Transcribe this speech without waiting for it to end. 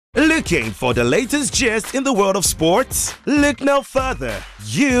Looking for the latest gist in the world of sports? Look no further.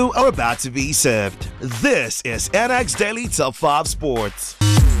 You are about to be served. This is NX Daily Top 5 Sports.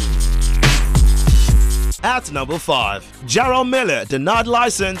 At number 5, Jarrell Miller denied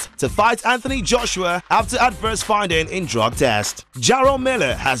license to fight Anthony Joshua after adverse finding in drug test. Jarrell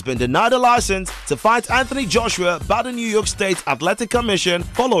Miller has been denied a license to fight Anthony Joshua by the New York State Athletic Commission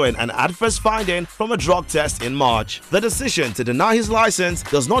following an adverse finding from a drug test in March. The decision to deny his license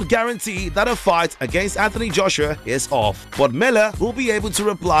does not guarantee that a fight against Anthony Joshua is off, but Miller will be able to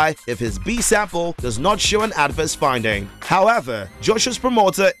reply if his B sample does not show an adverse finding. However, Joshua's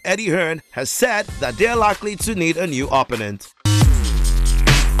promoter Eddie Hearn has said that they are likely to need a new opponent.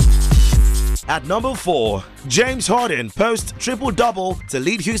 At number 4, James Harden posts triple-double to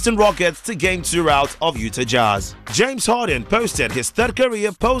lead Houston Rockets to Game 2 rout of Utah Jazz. James Harden posted his third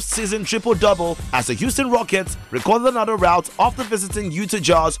career postseason triple-double as the Houston Rockets recorded another rout after visiting Utah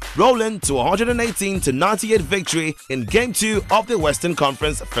Jazz, rolling to a 118-98 victory in Game 2 of the Western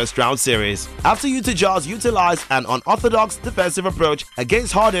Conference first-round series. After Utah Jazz utilized an unorthodox defensive approach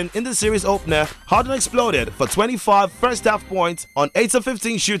against Harden in the series opener, Harden exploded for 25 first-half points on 8 of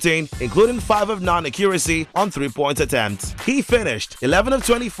 15 shooting, including 5 of 9 accuracy on 3-point attempts. He finished 11 of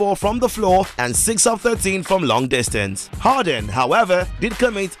 24 from the floor and 6 of 13 from long distance. Harden, however, did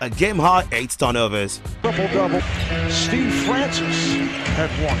commit a game-high 8 turnovers. Triple-double. Steve Francis had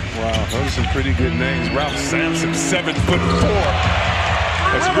 1. Wow, those are some pretty good names. Ralph Sampson, 7'4".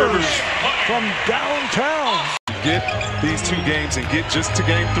 That's Rivers from downtown. Get these 2 games and get just to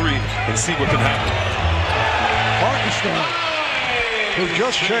Game 3 and see what can happen. Hartenstein, who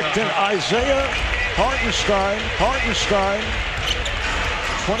just checked in. Isaiah Hartenstein,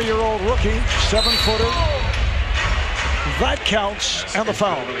 20-year-old rookie, 7-footer. That counts, and the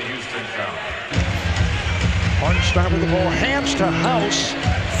foul. Hartenstein with the ball, hands to House,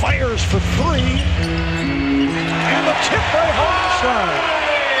 fires for 3, and a tip by Hartenstein.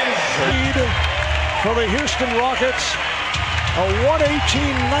 Lead for the Houston Rockets, a 118-98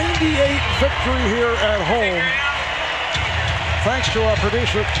 victory here at home. Thanks to our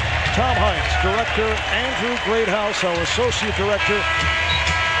producer, Tom Hines, director, Andrew Greathouse, our associate director,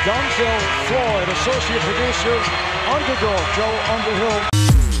 Gonzo Floyd, associate producer, Underdog Joe Underhill.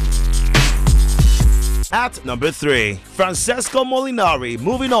 At number 3, Francesco Molinari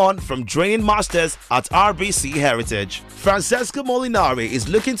moving on from draining Masters at RBC Heritage. Francesco Molinari is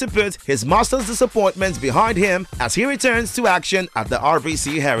looking to put his Masters disappointments behind him as he returns to action at the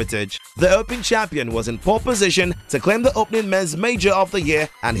RBC Heritage. The Open champion was in pole position to claim the opening men's major of the year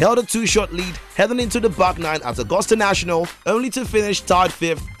and held a 2-shot lead heading into the back 9 at Augusta National, only to finish tied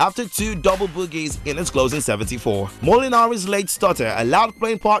 5th after 2 double boogies in its closing 74. Molinari's late stutter allowed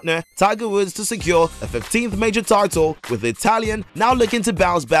playing partner Tiger Woods to secure a 15th major title, with the Italian now looking to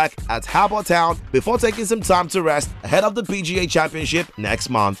bounce back at Harbour Town before taking some time to rest ahead of the PGA Championship next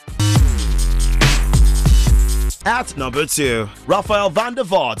month. At number 2, Rafael van der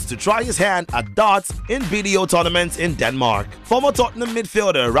Vaart to try his hand at darts in BDO tournaments in Denmark. Former Tottenham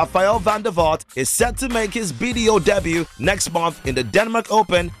midfielder Rafael van der Vaart is set to make his BDO debut next month in the Denmark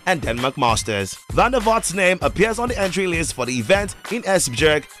Open and Denmark Masters. Van der Vaart's name appears on the entry list for the event in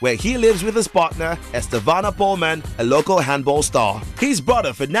Esbjerg, where he lives with his partner Estevana Polman, a local handball star. His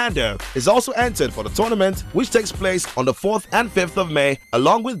brother Fernando is also entered for the tournament, which takes place on the 4th and 5th of May,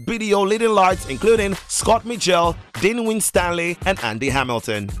 along with BDO leading lights including Scott Mitchell, Dean Winstanley, and Andy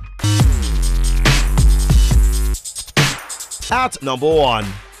Hamilton. At number 1,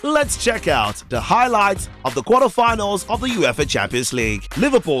 let's check out the highlights of the quarterfinals of the UEFA Champions League.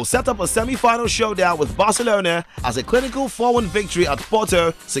 Liverpool set up a semi-final showdown with Barcelona as a clinical 4-1 victory at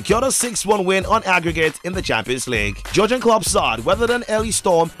Porto secured a 6-1 win on aggregate in the Champions League. Georgian club side weathered an early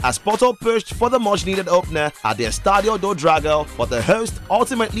storm as Porto pushed for the much-needed opener at their Stadio do Dragão, but the host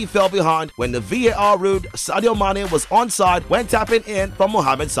ultimately fell behind when the VAR ruled Sadio Mane was onside when tapping in from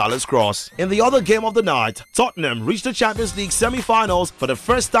Mohamed Salah's cross. In the other game of the night, Tottenham reached the Champions League semi-finals for the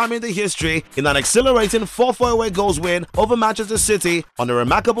first time in the history in an exhilarating 4-4 away goals win over Manchester City on a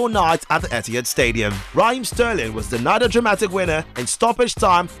remarkable night at the Etihad Stadium. Raheem Sterling was denied a dramatic winner in stoppage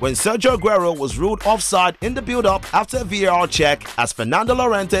time when Sergio Aguero was ruled offside in the build-up after a VAR check, as Fernando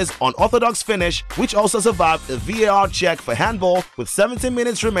Llorente's unorthodox finish, which also survived a VAR check for handball with 17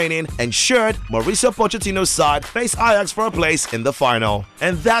 minutes remaining, ensured Mauricio Pochettino's side face Ajax for a place in the final.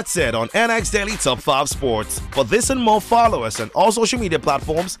 And that's it on NX Daily Top 5 Sports. For this and more, follow us on all social media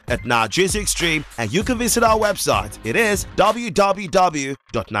platforms at Nigezie Extreme, and you can visit our website. It is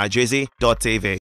www.nigezie.tv.